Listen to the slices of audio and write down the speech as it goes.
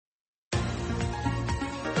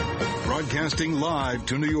Broadcasting live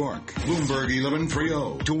to New York, Bloomberg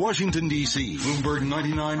 1130. To Washington, D.C., Bloomberg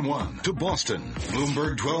 99.1. To Boston,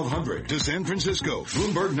 Bloomberg 1200. To San Francisco,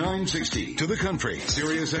 Bloomberg 960. To the country,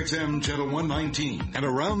 Sirius XM Channel 119. And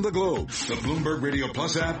around the globe, the Bloomberg Radio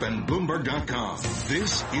Plus app and Bloomberg.com.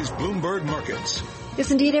 This is Bloomberg Markets.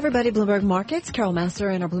 Yes, indeed, everybody. Bloomberg Markets. Carol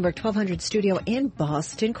Massar in our Bloomberg 1200 studio in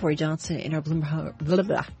Boston. Cory Johnson in our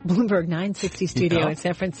Bloomberg 960 studio in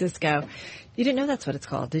San Francisco. You didn't know that's what it's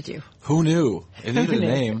called, did you? Who knew? It needed a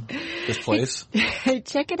name, this place.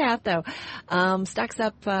 Check it out, though. Stocks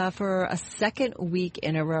up for a second week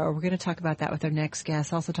in a row. We're going to talk about that with our next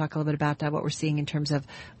guest. Also talk a little bit about what we're seeing in terms of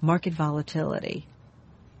market volatility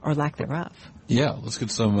or lack thereof. Yeah, let's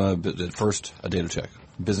get some, first, a data check.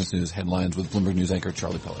 Business news headlines with Bloomberg News anchor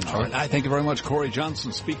Charlie Pellet. All right, thank you very much, Cory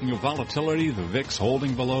Johnson. Speaking of volatility, the VIX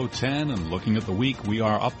holding below 10, and looking at the week, we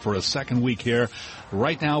are up for a second week here.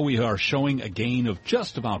 Right now, we are showing a gain of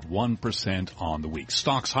just about 1% on the week.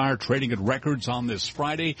 Stocks higher, trading at records on this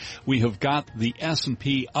Friday. We have got the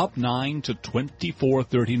S&P up 9 to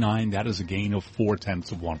 2439. That is a gain of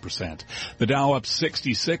 0.4%. The Dow up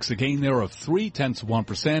 66, a gain there of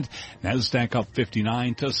 0.3%. Nasdaq up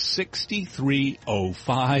 59 to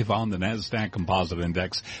 6305 on the Nasdaq Composite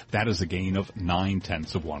Index. That is a gain of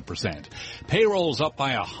 0.9%. Payrolls up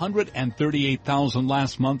by 138,000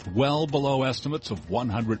 last month, well below estimates of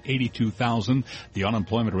 182,000. The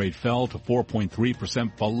unemployment rate fell to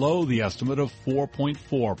 4.3%, below the estimate of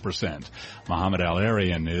 4.4%. Mohammed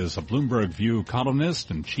Al-Arian is a Bloomberg View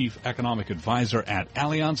columnist and chief economic advisor at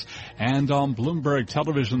Allianz. And on Bloomberg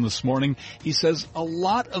Television this morning, he says a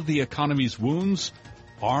lot of the economy's wounds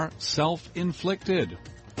are self-inflicted.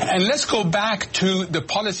 And let's go back to the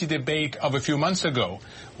policy debate of a few months ago.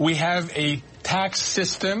 We have a tax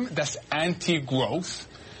system that's anti-growth.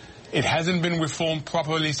 It hasn't been reformed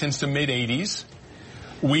properly since the mid-'80s.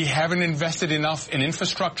 We haven't invested enough in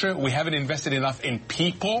infrastructure. We haven't invested enough in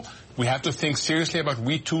people. We have to think seriously about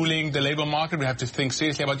retooling the labor market. We have to think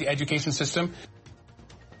seriously about the education system.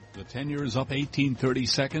 The 10-year is up 18.30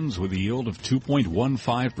 seconds with a yield of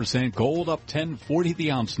 2.15%. Gold up 10.40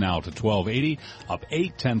 the ounce now to $12.80, up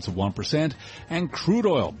 0.8%. And crude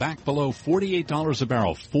oil back below $48 a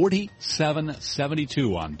barrel,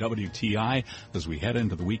 $47.72 on WTI as we head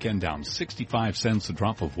into the weekend, down 65 cents, a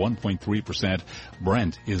drop of 1.3%.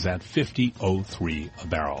 Brent is at $50.03 a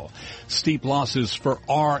barrel. Steep losses for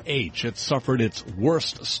RH. It suffered its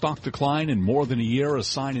worst stock decline in more than a year, a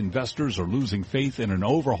sign investors are losing faith in an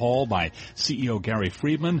overhaul by CEO Gary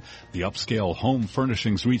Friedman. The upscale home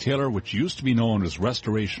furnishings retailer, which used to be known as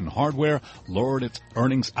Restoration Hardware, lowered its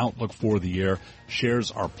earnings outlook for the year. Shares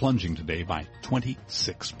are plunging today by 26%.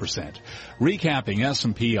 Recapping,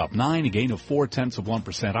 S&P up 9, a gain of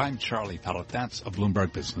 0.4%. I'm Charlie Pellet. That's a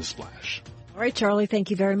Bloomberg Business Flash. All right, Charlie, thank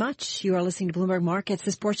you very much. You are listening to Bloomberg Markets.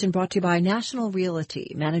 This portion brought to you by National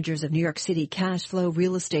Realty, managers of New York City cash flow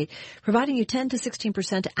real estate, providing you 10 to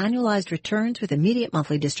 16% annualized returns with immediate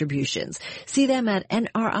monthly distributions. See them at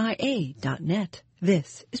nria.net.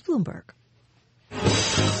 This is Bloomberg.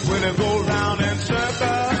 When it go round in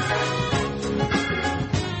circles,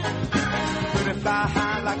 when it fly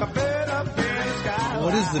high like a bird up in the sky.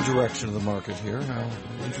 What is the direction of the market here?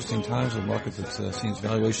 Interesting times. A market that seems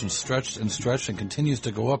valuations stretched and continues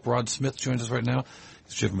to go up. Rod Smyth joins us right now.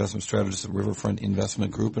 He's chief investment strategist at Riverfront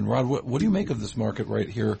Investment Group. And Rod, what do you make of this market right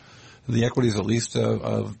here? The equities at least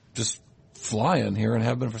just flying here and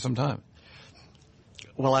have been for some time.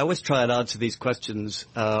 Well, I always try and answer these questions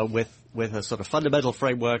with a sort of fundamental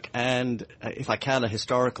framework and, if I can, a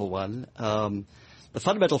historical one. The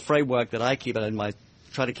fundamental framework that I keep it in my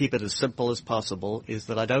try to keep it as simple as possible is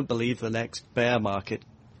that I don't believe the next bear market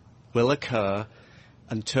will occur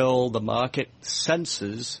until the market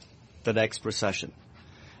senses the next recession.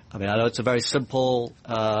 I mean, I know it's a very simplified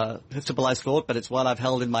thought, but it's one I've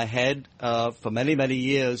held in my head for many, many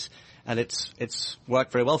years, and it's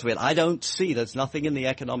worked very well for me. And I don't see, there's nothing in the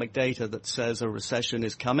economic data that says a recession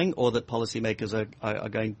is coming or that policymakers are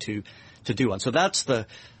going to do one. So that's the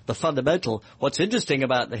fundamental. What's interesting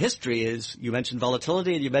about the history is you mentioned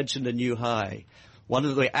volatility and you mentioned a new high. One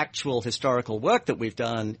of the actual historical work that we've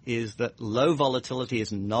done is that low volatility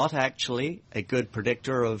is not actually a good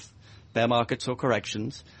predictor of bear markets or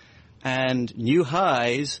corrections, and new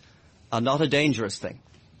highs are not a dangerous thing.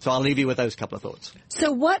 So I'll leave you with those couple of thoughts.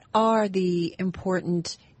 So what are the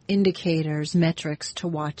important indicators, metrics to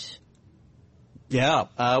watch? Yeah,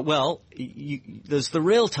 there's the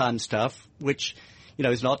real-time stuff, which,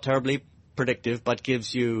 is not terribly predictive, but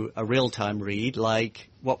gives you a real-time read, like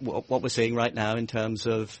what we're seeing right now in terms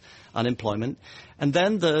of unemployment. And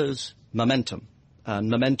then there's momentum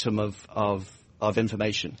of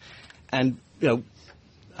information. And,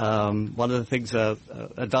 one of the things,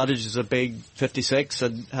 advantages of being 56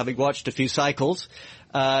 and having watched a few cycles,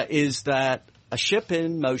 is that a ship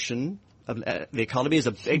in motion, the economy is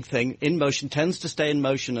a big thing, in motion tends to stay in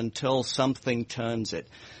motion until something turns it.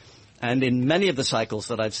 And in many of the cycles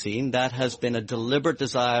that I've seen, that has been a deliberate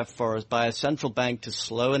desire by a central bank to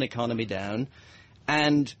slow an economy down,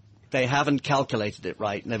 and they haven't calculated it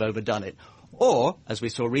right and they've overdone it. Or, as we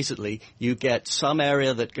saw recently, you get some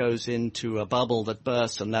area that goes into a bubble that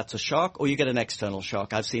bursts and that's a shock, or you get an external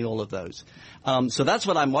shock. I've seen all of those. So that's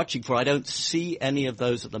what I'm watching for. I don't see any of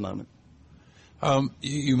those at the moment.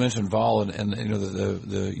 You mentioned vol and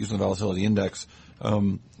the using the volatility index.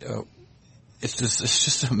 It's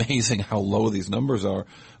just amazing how low these numbers are.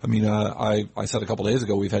 I mean, I said a couple of days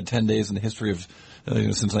ago we've had 10 days in the history of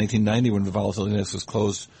since 1990 when the volatility index was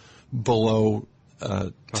closed below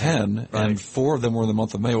 10, right. And 4 of them were in the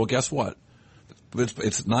month of May. Well, guess what?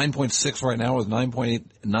 It's 9.6 right now. It was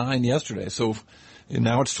 9.89 yesterday. So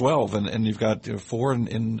now it's 12, and you've got 4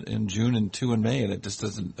 in June and 2 in May, and it just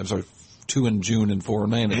doesn't. I'm sorry, 2 in June and 4 in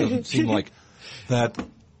May, and it doesn't seem like that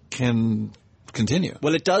can continue.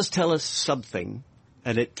 Well, it does tell us something,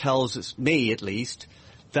 and it tells us, me at least,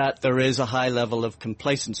 that there is a high level of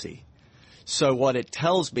complacency. So what it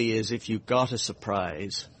tells me is if you got a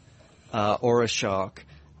surprise or a shock,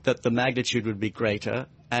 that the magnitude would be greater.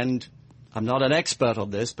 And I'm not an expert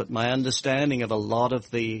on this, but my understanding of a lot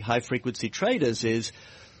of the high-frequency traders is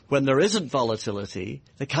when there isn't volatility,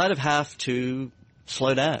 they kind of have to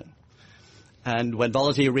slow down. And when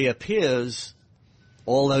volatility reappears,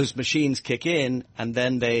 all those machines kick in, and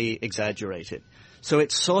then they exaggerate it. So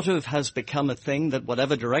it sort of has become a thing that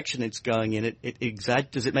whatever direction it's going in,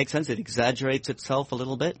 does it make sense? It exaggerates itself a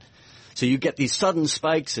little bit. So you get these sudden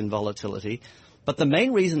spikes in volatility. But the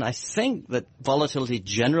main reason I think that volatility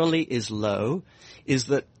generally is low is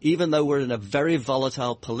that even though we're in a very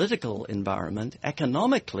volatile political environment,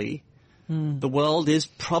 economically, the world is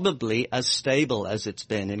probably as stable as it's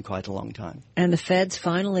been in quite a long time. And the Fed's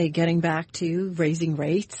finally getting back to raising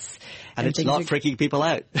rates. And it's not freaking people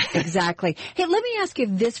out. Exactly. Hey, let me ask you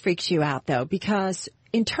if this freaks you out, though, because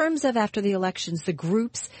in terms of after the elections, the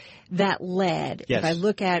groups that led, yes. If I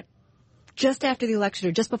look at just after the election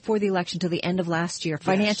or just before the election to the end of last year,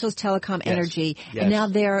 financials, telecom, energy, and now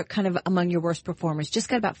they're kind of among your worst performers. Just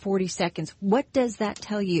got about 40 seconds. What does that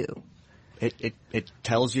tell you? It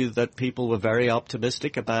tells you that people were very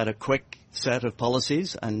optimistic about a quick set of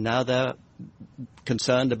policies, and now they're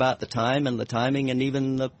concerned about the time and the timing and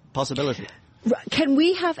even the possibility. Can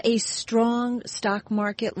we have a strong stock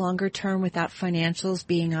market longer term without financials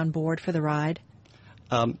being on board for the ride?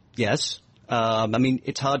 Yes. I mean,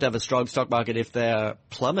 it's hard to have a strong stock market if they're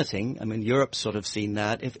plummeting. I mean, Europe's sort of seen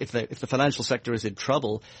that. If the financial sector is in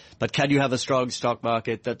trouble, but can you have a strong stock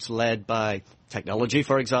market that's led by technology,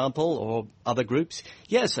 for example, or other groups?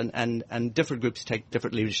 Yes, and different groups take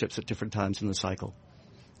different leaderships at different times in the cycle.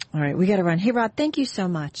 All right, we got to run. Hey, Rod, thank you so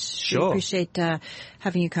much. Sure. We appreciate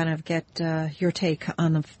having you kind of get your take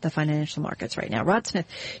on the financial markets right now. Rod Smyth,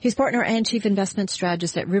 he's partner and chief investment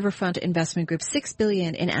strategist at Riverfront Investment Group, $6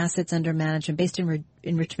 billion in assets under management, based in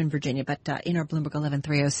Richmond, Virginia, but in our Bloomberg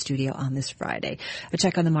 1130 studio on this Friday. A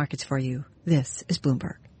check on the markets for you. This is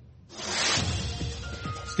Bloomberg.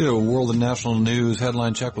 Let's get a world and national news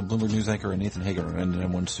headline check with Bloomberg News anchor Nathan Hager and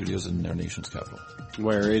M1 Studios in our nation's capital.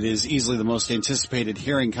 Where it is easily the most anticipated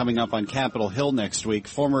hearing coming up on Capitol Hill next week.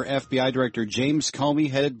 Former FBI Director James Comey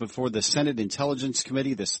headed before the Senate Intelligence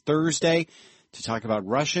Committee this Thursday to talk about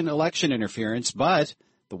Russian election interference, but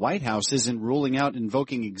the White House isn't ruling out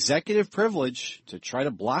invoking executive privilege to try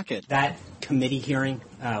to block it. That committee hearing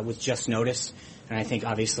was just noticed, and I think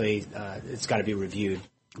obviously it's got to be reviewed.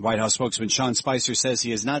 White House spokesman Sean Spicer says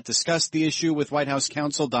he has not discussed the issue with White House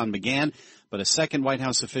counsel Don McGahn, but a second White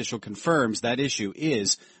House official confirms that issue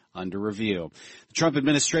is under review. The Trump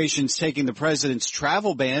administration's taking the president's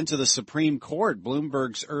travel ban to the Supreme Court.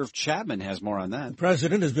 Bloomberg's Irv Chapman has more on that. The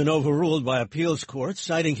president has been overruled by appeals courts,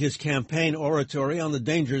 citing his campaign oratory on the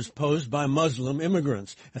dangers posed by Muslim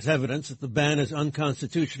immigrants as evidence that the ban is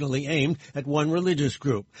unconstitutionally aimed at one religious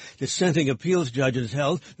group. Dissenting appeals judges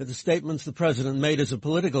held that the statements the president made as a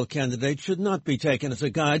political candidate should not be taken as a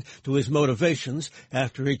guide to his motivations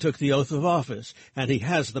after he took the oath of office, and he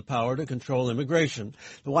has the power to control immigration.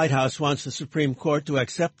 The White House wants the Supreme Court to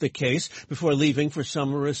accept the case before leaving for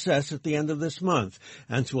summer recess at the end of this month,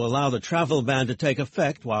 and to allow the travel ban to take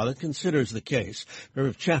effect while it considers the case.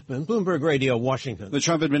 Irv Chapman, Bloomberg Radio, Washington. The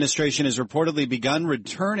Trump administration has reportedly begun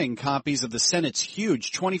returning copies of the Senate's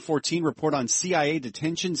huge 2014 report on CIA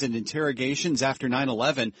detentions and interrogations after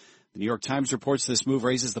 9/11. The New York Times reports this move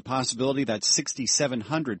raises the possibility that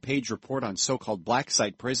 6,700-page report on so-called black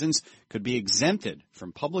site prisons could be exempted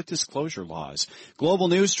from public disclosure laws. Global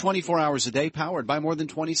news 24 hours a day, powered by more than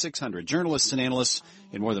 2,600 journalists and analysts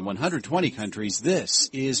in more than 120 countries. This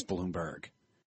is Bloomberg.